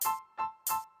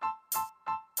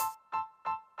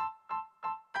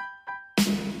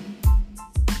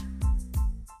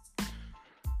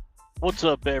What's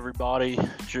up, everybody?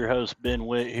 It's your host Ben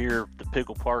Witt here, the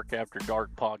Pickle Park After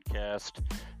Dark podcast.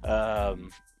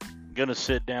 Um, gonna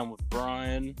sit down with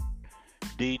Brian,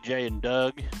 DJ, and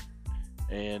Doug,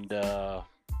 and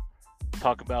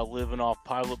talk about living off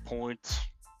pilot points.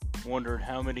 Wondering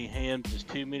how many hams is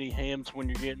too many hams when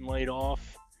you're getting laid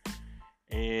off,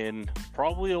 and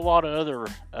probably a lot of other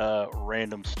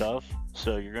random stuff.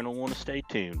 So you're gonna want to stay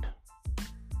tuned.